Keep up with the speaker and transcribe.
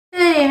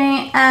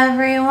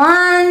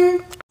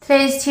everyone.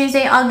 Today is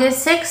Tuesday,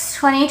 August 6,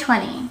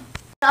 2020.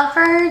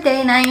 Suffer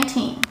day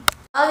 19.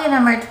 Vlog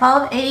number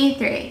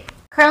 1283.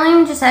 Currently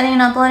I'm just editing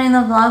and uploading the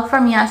vlog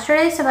from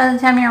yesterday, so by the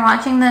time you're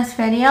watching this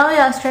video,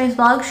 yesterday's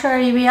vlog should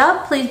already be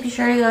up. Please be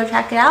sure to go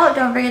check it out.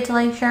 Don't forget to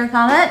like, share,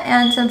 comment,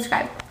 and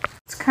subscribe.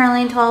 It's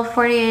currently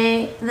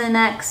 12:48 the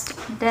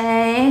next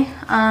day.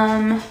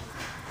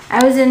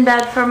 I was in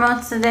bed for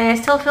most of the day. I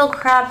still feel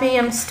crappy.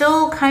 I'm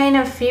still kind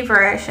of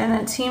feverish, and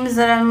it seems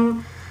that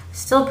I'm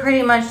still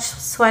pretty much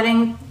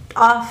sweating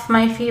off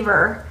my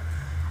fever.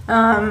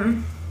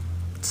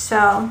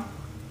 So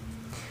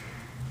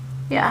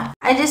yeah,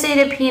 I just ate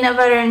a peanut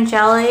butter and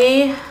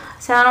jelly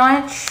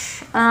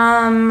sandwich,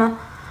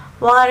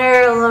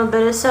 water, a little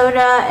bit of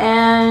soda,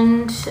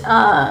 and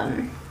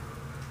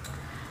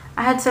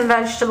I had some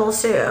vegetable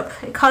soup.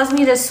 It caused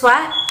me to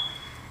sweat.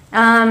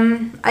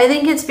 I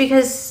think it's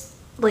because,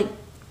 like,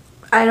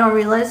 I don't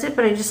realize it,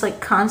 but I just, like,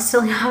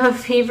 constantly have a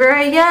fever,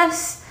 I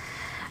guess.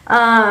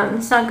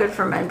 It's not good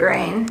for my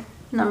brain,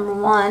 number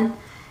one.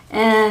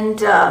 And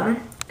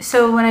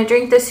so when I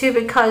drink the soup,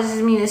 it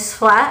causes me to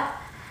sweat,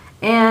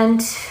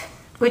 and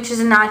which is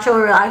a natural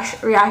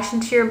reaction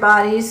to your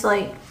body's,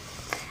 like,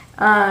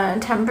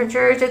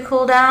 temperature to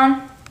cool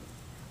down.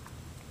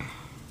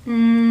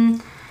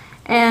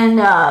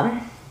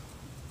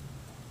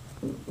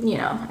 You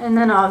know, and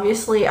then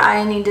obviously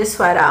I need to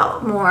sweat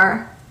out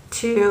more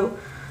to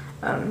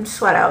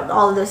sweat out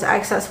all of this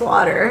excess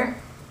water.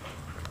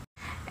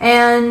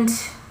 And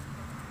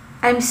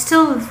I'm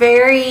still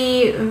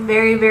very,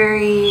 very,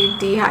 very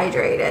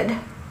dehydrated.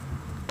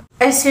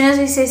 As soon as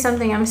I say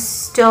something, I'm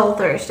still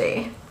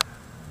thirsty.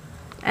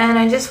 And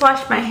I just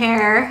washed my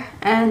hair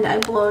and I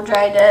blow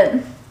dried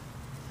it.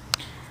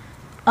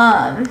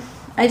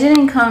 I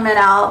didn't comb it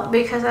out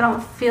because I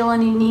don't feel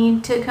any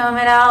need to comb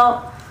it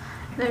out.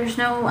 There's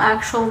no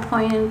actual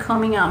point in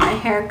combing out my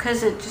hair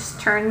because it just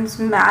turns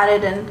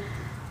matted and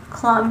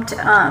clumped.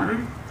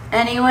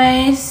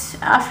 Anyways,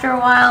 after a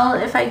while,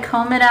 if I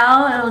comb it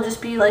out, it'll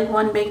just be like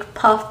one big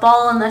puff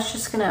ball, and that's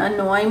just gonna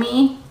annoy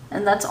me,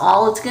 and that's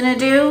all it's gonna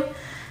do.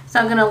 It's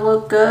not gonna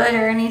look good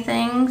or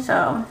anything.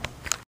 So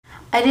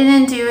I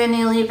didn't do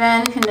any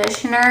leave-in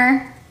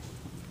conditioner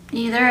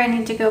either. I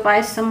need to go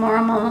buy some more.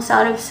 I'm almost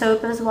out of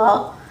soap as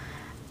well.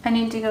 I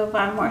need to go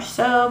buy more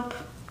soap.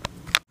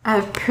 I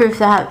have proof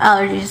that I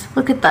have allergies.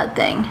 Look at that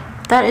thing.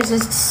 That is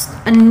just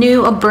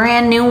a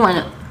brand new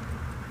one.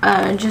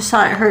 Just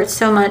saw it hurt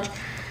so much.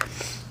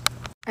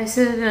 I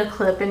said in a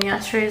clip in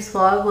yesterday's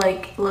vlog,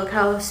 like, look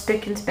how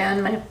spick and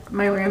span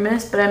my room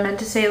is, but I meant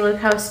to say, look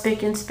how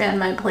spick and span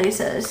my place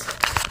is.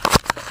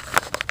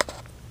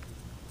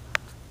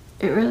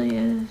 It really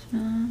is,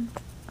 man.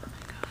 Oh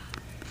my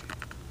god.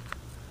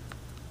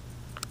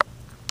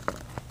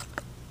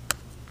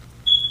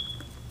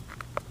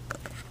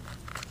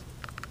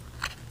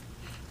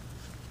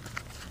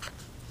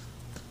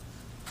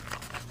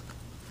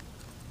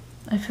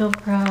 I feel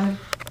proud.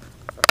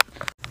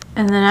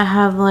 And then I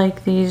have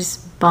like these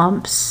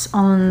bumps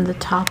on the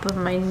top of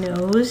my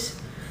nose.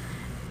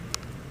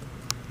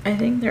 I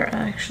think they're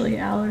actually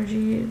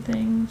allergy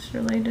things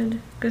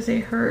related because they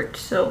hurt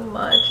so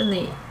much and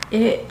they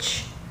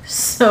itch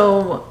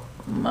so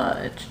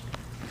much.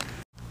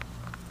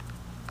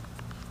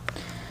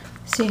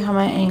 See how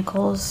my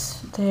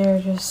ankles,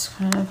 they're just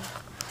kind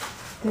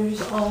of, they're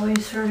just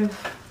always sort of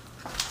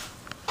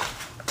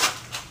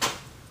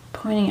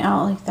pointing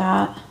out like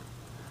that.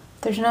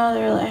 There's no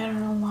other, I don't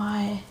know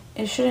why.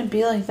 It shouldn't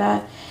be like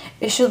that.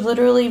 It should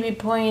literally be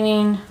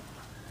pointing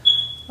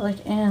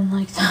like in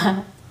like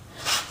that.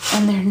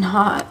 And they're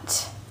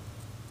not.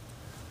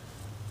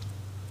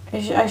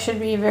 I should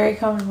be very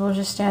comfortable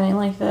just standing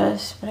like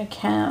this, but I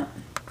can't.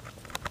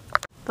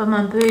 But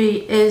my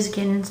booty is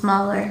getting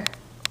smaller.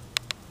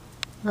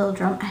 Little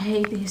drum. I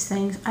hate these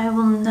things. I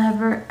will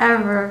never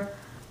ever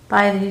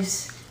buy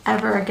these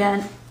ever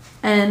again.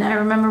 And I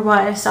remember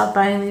why I stopped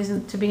buying these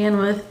to begin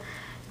with.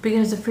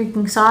 Because the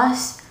freaking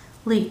sauce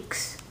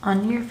leaks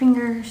on your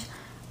fingers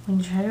when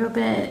you try to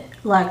open it.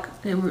 Like,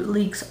 it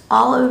leaks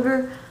all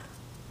over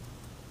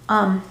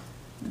the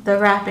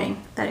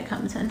wrapping that it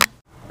comes in.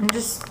 I'm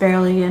just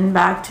barely getting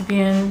back to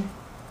being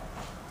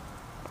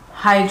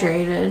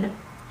hydrated.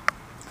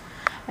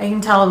 I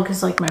can tell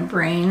because, like, my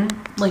brain,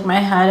 like, my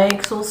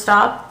headaches will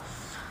stop.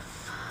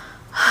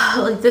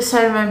 Like, this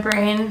side of my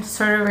brain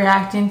sort of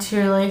reacting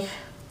to, like,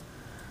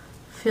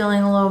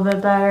 feeling a little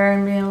bit better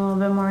and being a little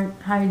bit more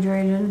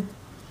hydrated.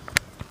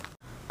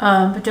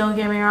 But don't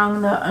get me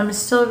wrong, though, I'm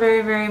still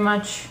very, very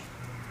much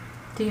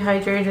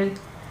dehydrated,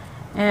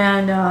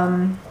 and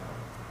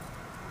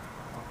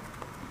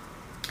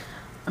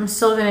I'm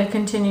still going to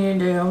continue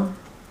to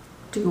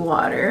do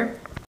water.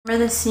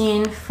 Remember the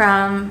scene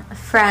from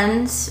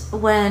Friends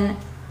when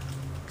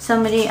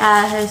somebody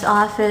at his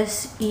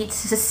office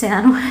eats a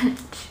sandwich?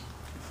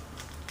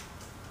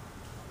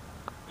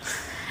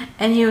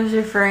 And he was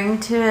referring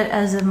to it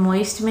as a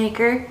moist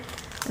maker.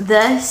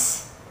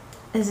 This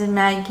is a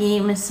Maggi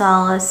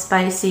masala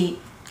spicy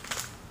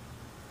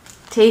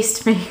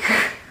taste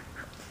maker.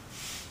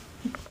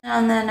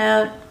 On that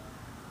note,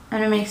 I'm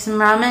gonna make some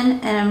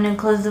ramen and I'm gonna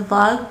close the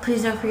vlog.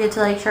 Please don't forget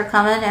to like, share,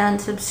 comment, and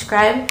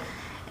subscribe.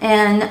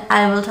 And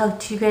I will talk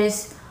to you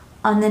guys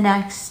on the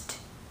next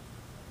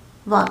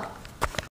vlog.